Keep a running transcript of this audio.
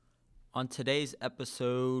On today's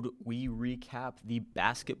episode, we recap the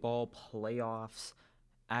basketball playoffs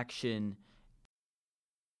action.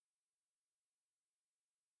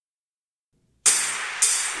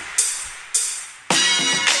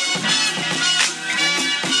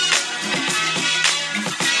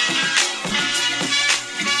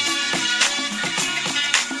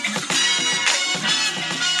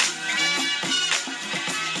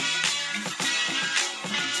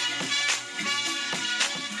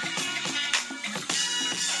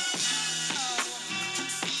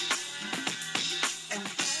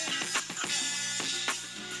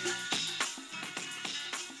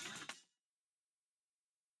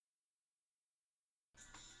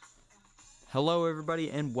 Hello,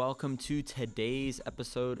 everybody, and welcome to today's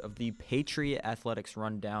episode of the Patriot Athletics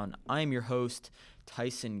Rundown. I'm your host,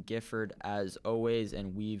 Tyson Gifford, as always,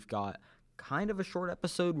 and we've got kind of a short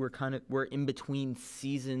episode. We're in between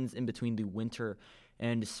seasons, in between the winter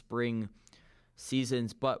and spring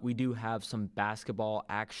seasons, but we do have some basketball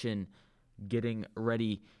action getting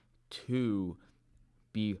ready to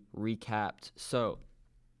be recapped. So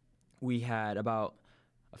we had about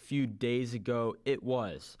a few days ago, it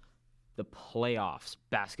was the playoffs,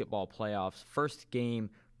 basketball playoffs. First game,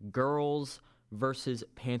 girls versus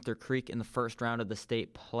Panther Creek in the first round of the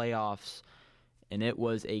state playoffs. And it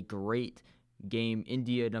was a great game.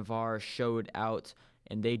 India Navarre showed out,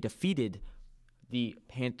 and they defeated the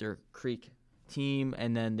Panther Creek team.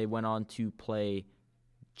 And then they went on to play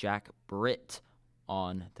Jack Britt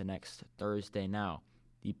on the next Thursday. Now,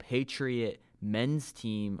 the Patriot men's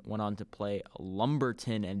team went on to play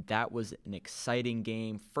Lumberton, and that was an exciting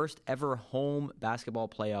game. First ever home basketball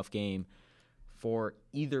playoff game for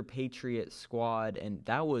either Patriot squad, and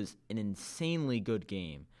that was an insanely good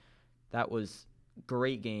game. That was a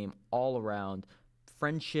great game all around.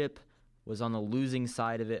 Friendship was on the losing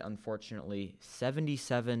side of it, unfortunately.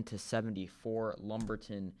 77-74,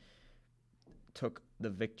 Lumberton took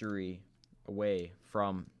the victory away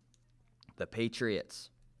from the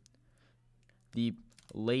Patriots. The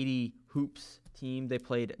Lady Hoops team, they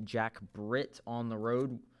played Jack Britt on the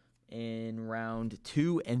road in round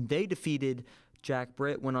 2, and they defeated Jack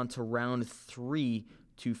Britt, went on to round 3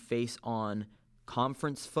 to face on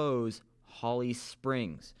conference foes Holly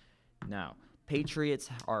Springs. Now, Patriots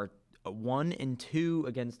are 1-2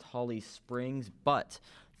 against Holly Springs, but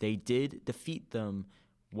they did defeat them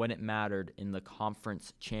when it mattered in the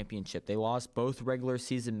conference championship. They lost both regular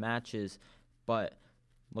season matches, but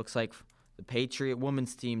looks like the Patriot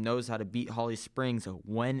women's team knows how to beat Holly Springs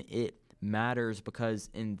when it matters, because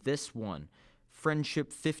in this one,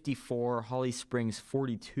 Friendship 54, Holly Springs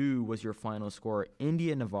 42 was your final score.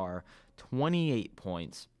 India Navarre 28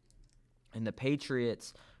 points. And the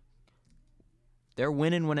Patriots, they're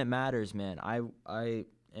winning when it matters, man.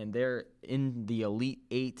 And they're in the Elite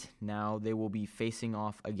 8 now. They will be facing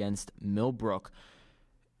off against Millbrook.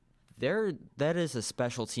 That is a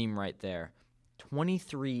special team right there.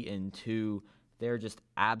 23-2. They're just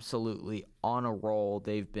absolutely on a roll.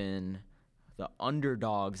 They've been the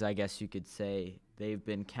underdogs, I guess you could say. They've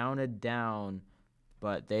been counted down,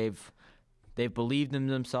 but they've believed in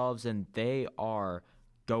themselves, and they are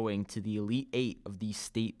going to the Elite 8 of the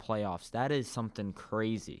state playoffs. That is something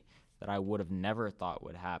crazy that I would have never thought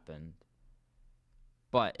would happen.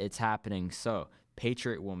 But it's happening. So,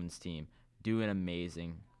 Patriot women's team doing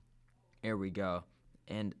amazing. Here we go.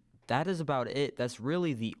 And that is about it. That's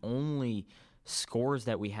really the only scores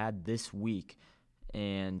that we had this week.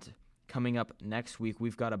 And coming up next week,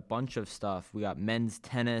 we've got a bunch of stuff. We got men's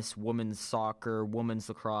tennis, women's soccer, women's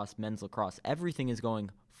lacrosse, men's lacrosse. Everything is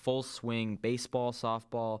going full swing. Baseball,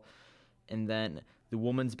 softball, and then the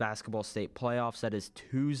women's basketball state playoffs. That is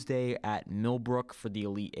Tuesday at Millbrook for the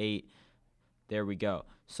Elite 8. There we go.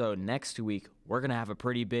 So next week, we're going to have a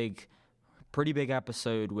pretty big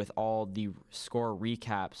episode with all the score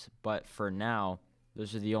recaps, but for now,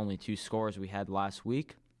 those are the only two scores we had last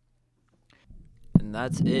week. And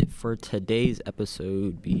that's it for today's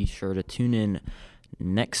episode. Be sure to tune in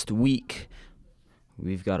next week.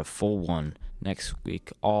 We've got a full one next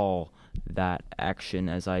week. All that action,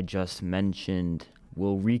 as I just mentioned,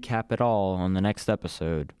 we'll recap it all on the next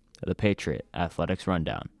episode of the Patriot Athletics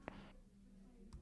Rundown.